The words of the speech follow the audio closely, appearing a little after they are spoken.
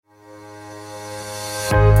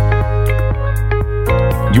You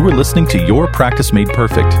are listening to Your Practice Made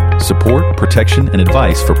Perfect, support, protection, and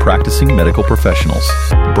advice for practicing medical professionals.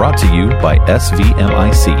 Brought to you by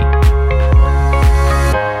SVMIC.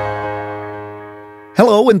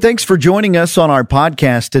 Hello, and thanks for joining us on our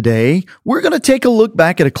podcast today. We're going to take a look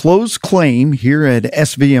back at a closed claim here at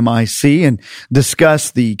SVMIC and discuss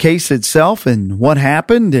the case itself and what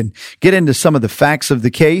happened and get into some of the facts of the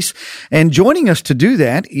case. And joining us to do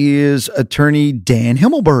that is attorney Dan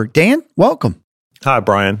Himmelberg. Dan, welcome. Hi,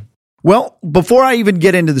 Brian. Well, before I even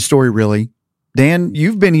get into the story, really, Dan,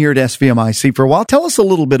 you've been here at SVMIC for a while. Tell us a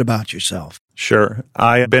little bit about yourself. Sure.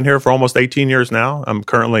 I've been here for almost 18 years now. I'm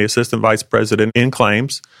currently Assistant Vice President in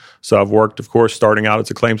claims. So I've worked, of course, starting out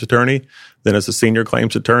as a claims attorney, then as a senior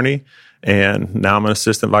claims attorney, and now I'm an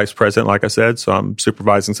Assistant Vice President, like I said, so I'm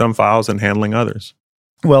supervising some files and handling others.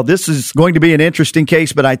 Well, this is going to be an interesting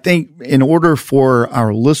case, but I think in order for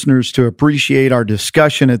our listeners to appreciate our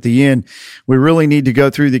discussion at the end, we really need to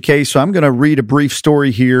go through the case. So I'm going to read a brief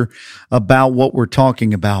story here about what we're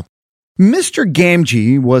talking about. Mr.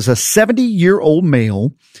 Gamgee was a 70-year-old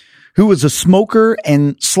male who was a smoker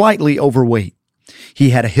and slightly overweight.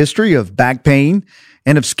 He had a history of back pain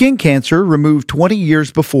and of skin cancer removed 20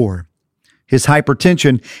 years before. His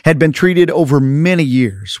hypertension had been treated over many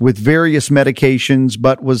years with various medications,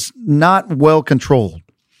 but was not well controlled.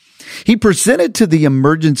 He presented to the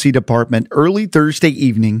emergency department early Thursday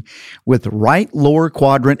evening with right lower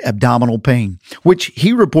quadrant abdominal pain, which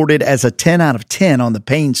he reported as a 10 out of 10 on the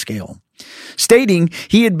pain scale, stating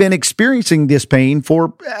he had been experiencing this pain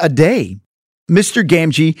for a day. Mr.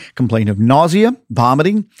 Gamgee complained of nausea,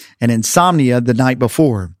 vomiting, and insomnia the night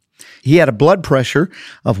before. He had a blood pressure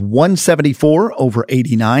of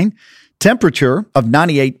 174/89, temperature of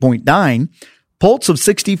 98.9, pulse of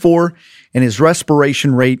 64, and his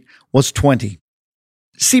respiration rate was 20.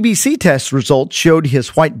 CBC test results showed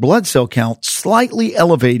his white blood cell count slightly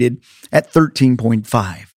elevated at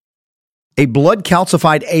 13.5. A blood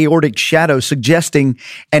calcified aortic shadow suggesting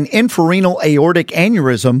an infrarenal aortic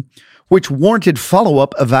aneurysm, which warranted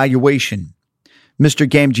follow-up evaluation. Mr.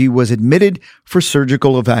 Gamgee was admitted for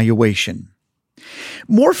surgical evaluation.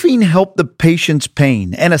 Morphine helped the patient's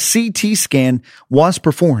pain, and a CT scan was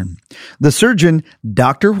performed. The surgeon,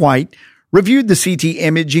 Dr. White, reviewed the CT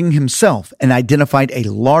imaging himself and identified a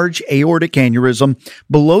large aortic aneurysm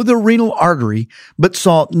below the renal artery, but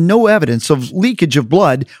saw no evidence of leakage of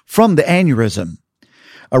blood from the aneurysm.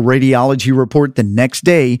 A radiology report the next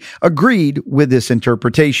day agreed with this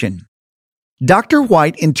interpretation. Dr.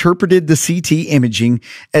 White interpreted the CT imaging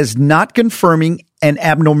as not confirming an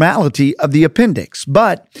abnormality of the appendix,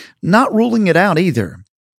 but not ruling it out either.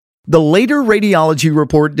 The later radiology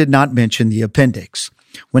report did not mention the appendix.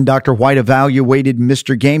 When Dr. White evaluated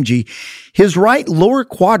Mr. Gamgee, his right lower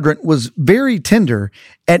quadrant was very tender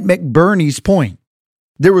at McBurney's point.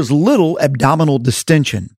 There was little abdominal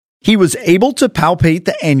distension. He was able to palpate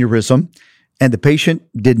the aneurysm, and the patient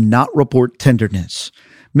did not report tenderness.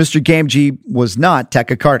 Mr. Gamgee was not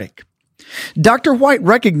tachycardic. Dr. White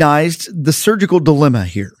recognized the surgical dilemma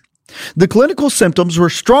here. The clinical symptoms were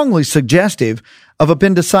strongly suggestive of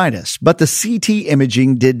appendicitis, but the CT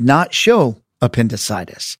imaging did not show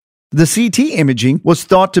appendicitis. The CT imaging was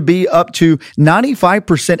thought to be up to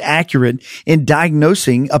 95% accurate in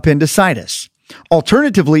diagnosing appendicitis.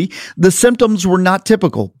 Alternatively, the symptoms were not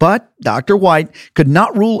typical, but Dr. White could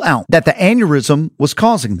not rule out that the aneurysm was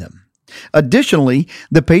causing them. Additionally,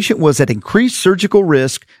 the patient was at increased surgical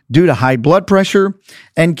risk due to high blood pressure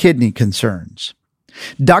and kidney concerns.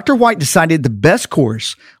 Dr. White decided the best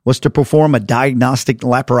course was to perform a diagnostic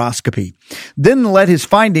laparoscopy, then let his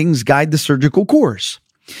findings guide the surgical course.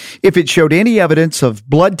 If it showed any evidence of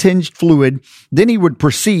blood-tinged fluid, then he would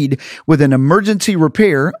proceed with an emergency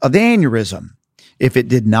repair of the aneurysm. If it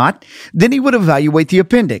did not, then he would evaluate the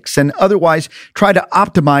appendix and otherwise try to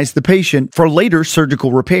optimize the patient for later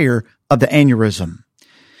surgical repair of the aneurysm.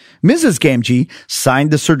 Mrs. Gamgee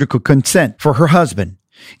signed the surgical consent for her husband.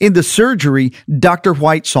 In the surgery, Dr.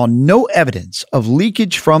 White saw no evidence of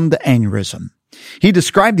leakage from the aneurysm. He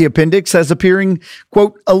described the appendix as appearing,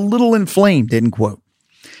 quote, a little inflamed, end quote.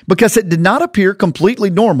 Because it did not appear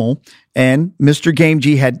completely normal and Mr.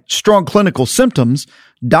 Gamgee had strong clinical symptoms,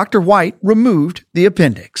 Dr. White removed the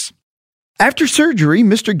appendix. After surgery,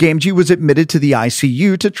 Mr. Gamgee was admitted to the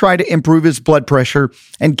ICU to try to improve his blood pressure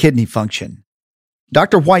and kidney function.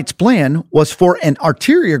 Dr. White's plan was for an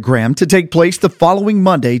arteriogram to take place the following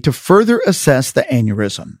Monday to further assess the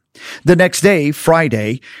aneurysm. The next day,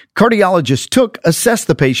 Friday, cardiologists assessed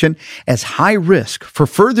the patient as high risk for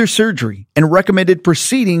further surgery and recommended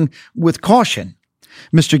proceeding with caution.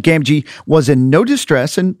 Mr. Gamgee was in no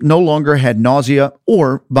distress and no longer had nausea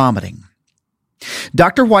or vomiting.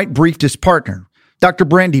 Dr. White briefed his partner, Dr.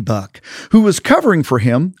 Brandybuck, who was covering for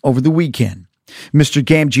him over the weekend. Mr.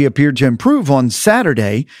 Gamgee appeared to improve on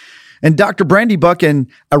Saturday, and Dr. Brandybuck and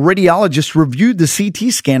a radiologist reviewed the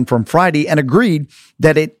CT scan from Friday and agreed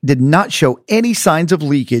that it did not show any signs of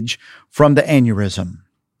leakage from the aneurysm.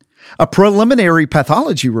 A preliminary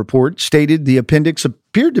pathology report stated the appendix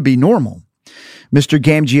appeared to be normal. Mr.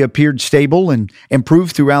 Gamgee appeared stable and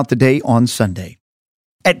improved throughout the day on Sunday.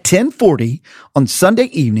 At 10:40 on Sunday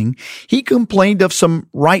evening, he complained of some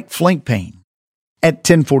right flank pain. At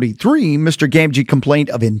 10:43, Mr. Gamgee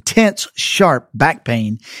complained of intense, sharp back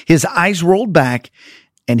pain. His eyes rolled back,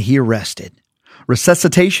 and he arrested.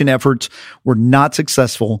 Resuscitation efforts were not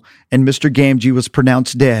successful, and Mr. Gamgee was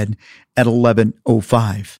pronounced dead at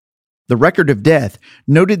 11:05. The record of death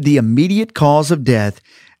noted the immediate cause of death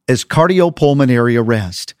as cardiopulmonary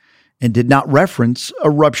arrest and did not reference a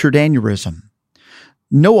ruptured aneurysm.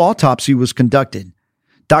 No autopsy was conducted.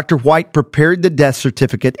 Dr. White prepared the death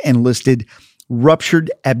certificate and listed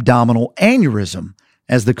ruptured abdominal aneurysm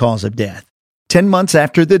as the cause of death. 10 months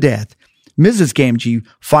after the death, Mrs. Gamgee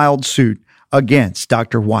filed suit against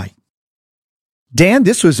Dr. White. Dan,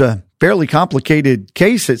 this was a fairly complicated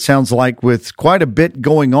case, it sounds like, with quite a bit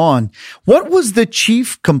going on. What was the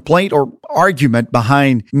chief complaint or argument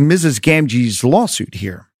behind Mrs. Gamgee's lawsuit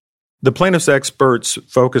here? The plaintiff's experts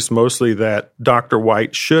focused mostly that Dr.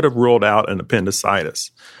 White should have ruled out an appendicitis.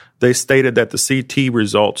 They stated that the CT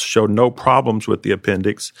results showed no problems with the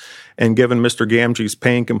appendix, and given Mr. Gamgee's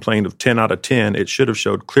pain complaint of 10 out of 10, it should have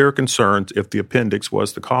showed clear concerns if the appendix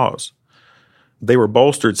was the cause. They were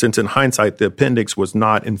bolstered since in hindsight the appendix was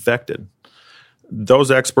not infected. Those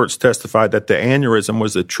experts testified that the aneurysm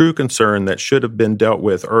was a true concern that should have been dealt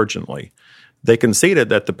with urgently. They conceded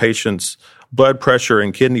that the patient's blood pressure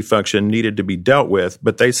and kidney function needed to be dealt with,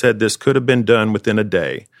 but they said this could have been done within a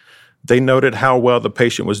day. They noted how well the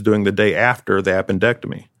patient was doing the day after the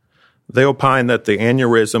appendectomy. They opined that the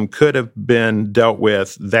aneurysm could have been dealt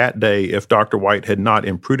with that day if Dr. White had not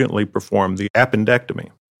imprudently performed the appendectomy.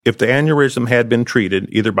 If the aneurysm had been treated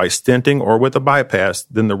either by stenting or with a bypass,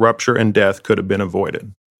 then the rupture and death could have been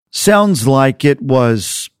avoided. Sounds like it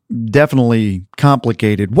was definitely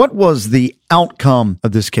complicated. What was the outcome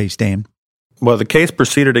of this case, Dan? Well, the case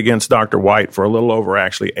proceeded against Dr. White for a little over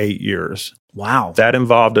 8 years. Wow. That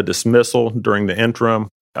involved a dismissal during the interim.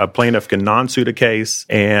 A plaintiff can non-suit a case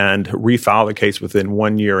and refile the case within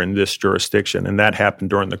 1 year in this jurisdiction, and that happened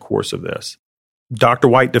during the course of this. Dr.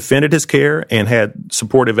 White defended his care and had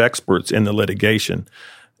supportive experts in the litigation.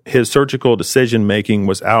 His surgical decision-making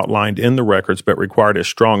was outlined in the records but required a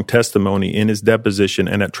strong testimony in his deposition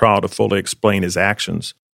and at trial to fully explain his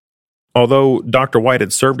actions. Although Dr. White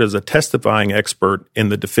had served as a testifying expert in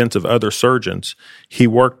the defense of other surgeons, he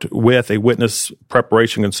worked with a witness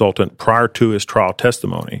preparation consultant prior to his trial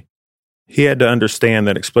testimony. He had to understand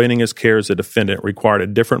that explaining his care as a defendant required a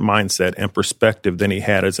different mindset and perspective than he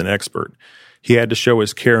had as an expert. He had to show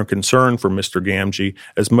his care and concern for Mr. Gamgee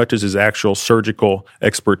as much as his actual surgical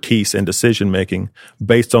expertise and decision-making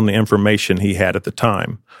based on the information he had at the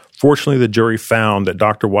time. Fortunately, the jury found that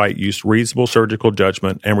Dr. White used reasonable surgical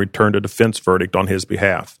judgment and returned a defense verdict on his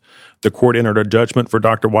behalf. The court entered a judgment for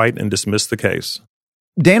Dr. White and dismissed the case.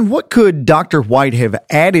 Dan, what could Dr. White have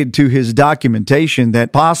added to his documentation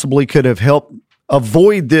that possibly could have helped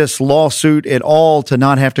avoid this lawsuit at all, to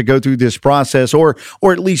not have to go through this process, or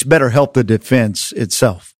at least better help the defense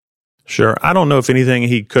itself? Sure. I don't know if anything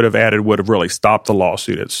he could have added would have really stopped the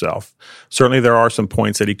lawsuit itself. Certainly there are some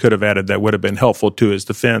points that he could have added that would have been helpful to his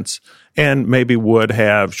defense and maybe would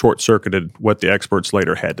have short-circuited what the experts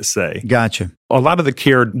later had to say. Gotcha. A lot of the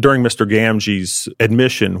care during Mr. Gamgee's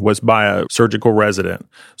admission was by a surgical resident.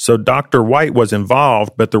 So Dr. White was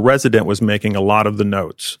involved, but the resident was making a lot of the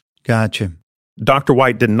notes. Gotcha. Dr.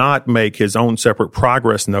 White did not make his own separate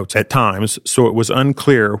progress notes at times, so it was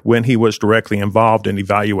unclear when he was directly involved in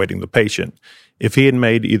evaluating the patient. If he had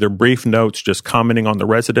made either brief notes just commenting on the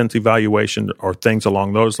resident's evaluation or things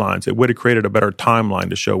along those lines, it would have created a better timeline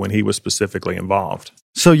to show when he was specifically involved.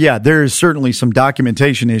 So yeah, there's certainly some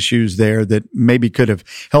documentation issues there that maybe could have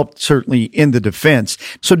helped certainly in the defense.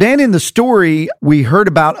 So Dan, in the story, we heard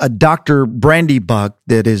about a Dr. Brandybuck,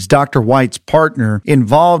 that is Dr. White's partner,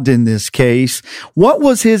 involved in this case. What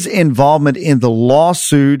was his involvement in the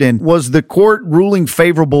lawsuit, and was the court ruling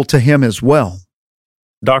favorable to him as well?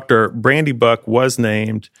 Dr. Brandybuck was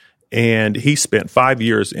named, and he spent 5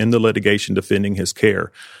 years in the litigation defending his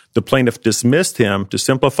care. The plaintiff dismissed him to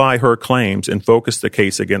simplify her claims and focus the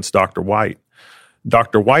case against Dr. White.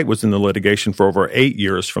 Dr. White was in the litigation for over 8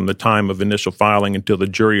 years from the time of initial filing until the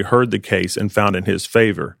jury heard the case and found in his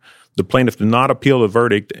favor. The plaintiff did not appeal the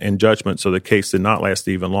verdict and judgment, so the case did not last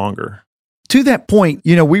even longer. To that point,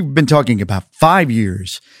 we've been talking about 5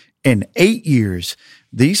 years and 8 years.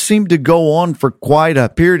 These seem to go on for quite a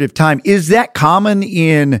period of time. Is that common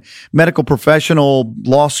in medical professional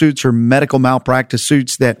lawsuits or medical malpractice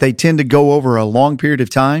suits that they tend to go over a long period of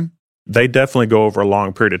time? They definitely go over a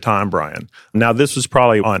long period of time, Brian. Now, this is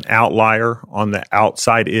probably an outlier on the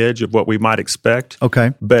outside edge of what we might expect.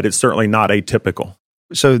 Okay. But it's certainly not atypical.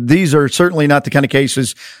 So these are certainly not the kind of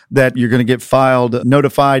cases that you're going to get filed,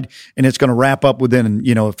 notified, and it's going to wrap up within,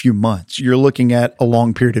 a few months. You're looking at a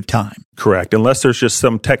long period of time. Correct. Unless there's just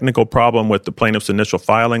some technical problem with the plaintiff's initial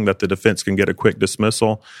filing that the defense can get a quick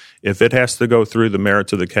dismissal. If it has to go through the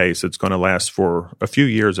merits of the case, it's going to last for a few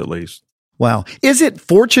years at least. Wow. Is it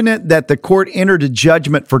fortunate that the court entered a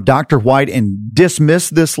judgment for Dr. White and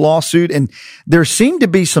dismissed this lawsuit? And there seemed to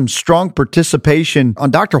be some strong participation on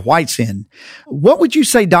Dr. White's end. What would you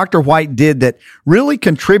say Dr. White did that really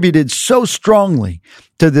contributed so strongly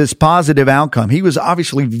to this positive outcome? He was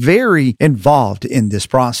obviously very involved in this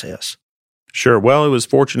process. Sure. Well, it was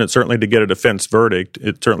fortunate certainly to get a defense verdict.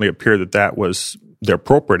 It certainly appeared that was the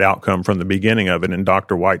appropriate outcome from the beginning of it, and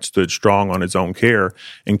Dr. White stood strong on his own care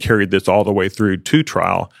and carried this all the way through to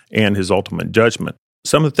trial and his ultimate judgment.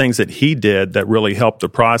 Some of the things that he did that really helped the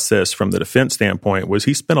process from the defense standpoint was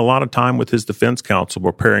he spent a lot of time with his defense counsel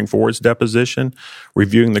preparing for his deposition,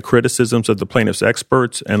 reviewing the criticisms of the plaintiff's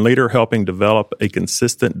experts, and later helping develop a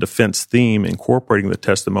consistent defense theme incorporating the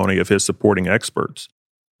testimony of his supporting experts.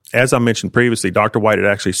 As I mentioned previously, Dr. White had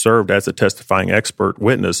actually served as a testifying expert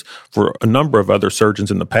witness for a number of other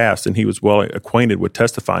surgeons in the past, and he was well acquainted with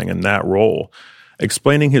testifying in that role.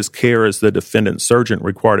 Explaining his care as the defendant's surgeon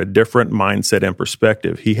required a different mindset and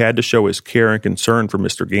perspective. He had to show his care and concern for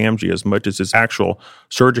Mr. Gamgee as much as his actual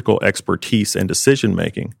surgical expertise and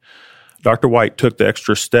decision-making. Dr. White took the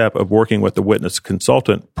extra step of working with the witness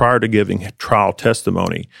consultant prior to giving trial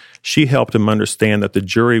testimony. She helped him understand that the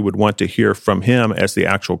jury would want to hear from him as the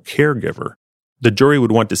actual caregiver. The jury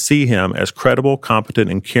would want to see him as credible,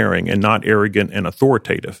 competent, and caring, and not arrogant and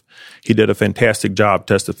authoritative. He did a fantastic job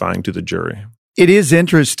testifying to the jury. It is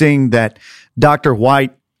interesting that Dr.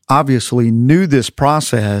 White obviously knew this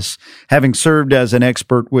process, having served as an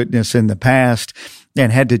expert witness in the past,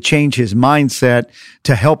 and had to change his mindset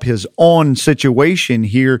to help his own situation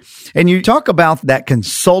here. And you talk about that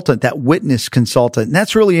consultant, that witness consultant, and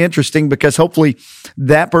that's really interesting because hopefully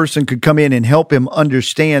that person could come in and help him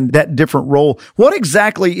understand that different role. What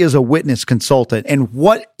exactly is a witness consultant and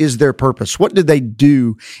what is their purpose? What do they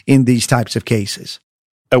do in these types of cases?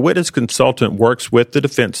 A witness consultant works with the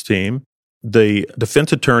defense team. The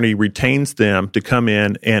defense attorney retains them to come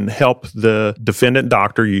in and help the defendant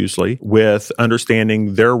doctor usually with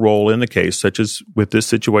understanding their role in the case, such as with this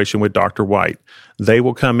situation with Dr. White. They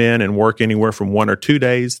will come in and work anywhere from 1 or 2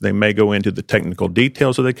 days. They may go into the technical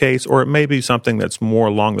details of the case, or it may be something that's more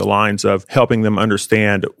along the lines of helping them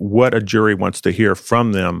understand what a jury wants to hear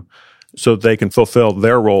from them so they can fulfill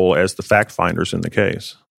their role as the fact finders in the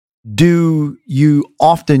case. Do you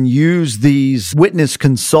often use these witness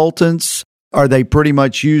consultants? Are they pretty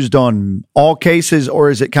much used on all cases, or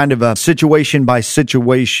is it kind of a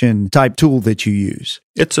situation-by-situation type tool that you use?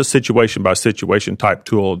 It's a situation-by-situation type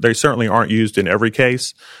tool. They certainly aren't used in every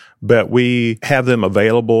case, but we have them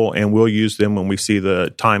available, and we'll use them when we see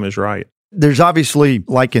the time is right. There's obviously,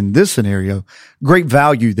 like in this scenario, great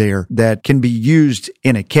value there that can be used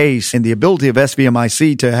in a case, and the ability of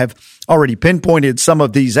SVMIC to have already pinpointed some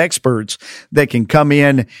of these experts that can come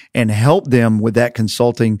in and help them with that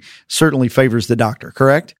consulting certainly favors the doctor,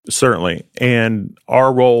 correct? Certainly. And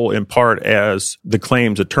our role in part as the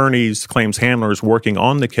claims attorneys, claims handlers working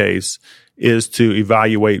on the case is to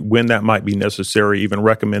evaluate when that might be necessary, even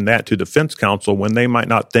recommend that to defense counsel when they might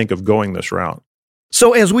not think of going this route.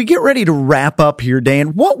 So as we get ready to wrap up here,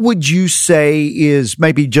 Dan, what would you say is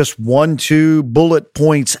maybe just 1-2 bullet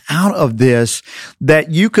points out of this that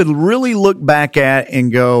you could really look back at and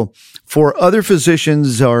go, for other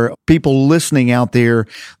physicians or people listening out there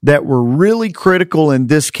that were really critical in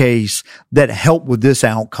this case that helped with this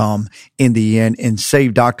outcome in the end and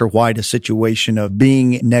saved Dr. White a situation of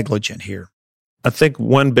being negligent here? I think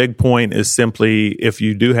one big point is simply, if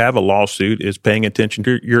you do have a lawsuit, is paying attention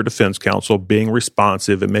to your defense counsel, being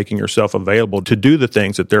responsive and making yourself available to do the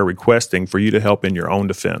things that they're requesting for you to help in your own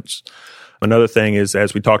defense. Another thing is,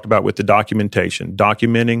 as we talked about with the documentation,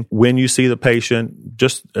 documenting when you see the patient,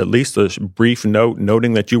 just at least a brief note,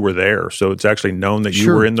 noting that you were there. So it's actually known that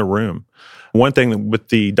you were in the room. One thing with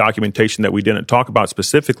the documentation that we didn't talk about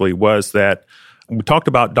specifically was that We talked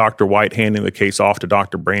about Dr. White handing the case off to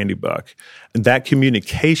Dr. Brandybuck. And that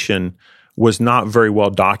communication was not very well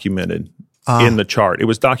documented in the chart. It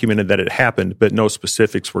was documented that it happened, but no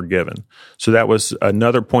specifics were given. So that was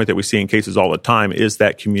another point that we see in cases all the time, is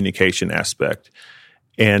that communication aspect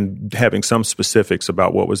and having some specifics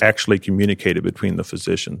about what was actually communicated between the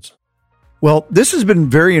physicians. Well, this has been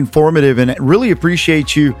very informative, and I really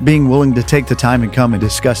appreciate you being willing to take the time and come and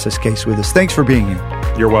discuss this case with us. Thanks for being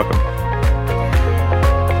here. You're welcome.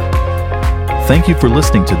 Thank you for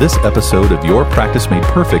listening to this episode of Your Practice Made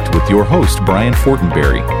Perfect with your host, Brian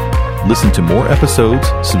Fortenberry. Listen to more episodes,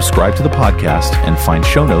 subscribe to the podcast, and find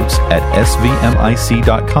show notes at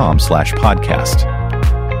svmic.com/podcast.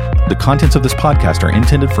 The contents of this podcast are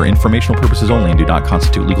intended for informational purposes only and do not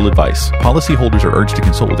constitute legal advice. Policyholders are urged to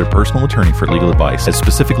consult with their personal attorney for legal advice, as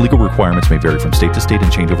specific legal requirements may vary from state to state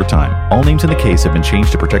and change over time. All names in the case have been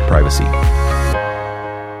changed to protect privacy.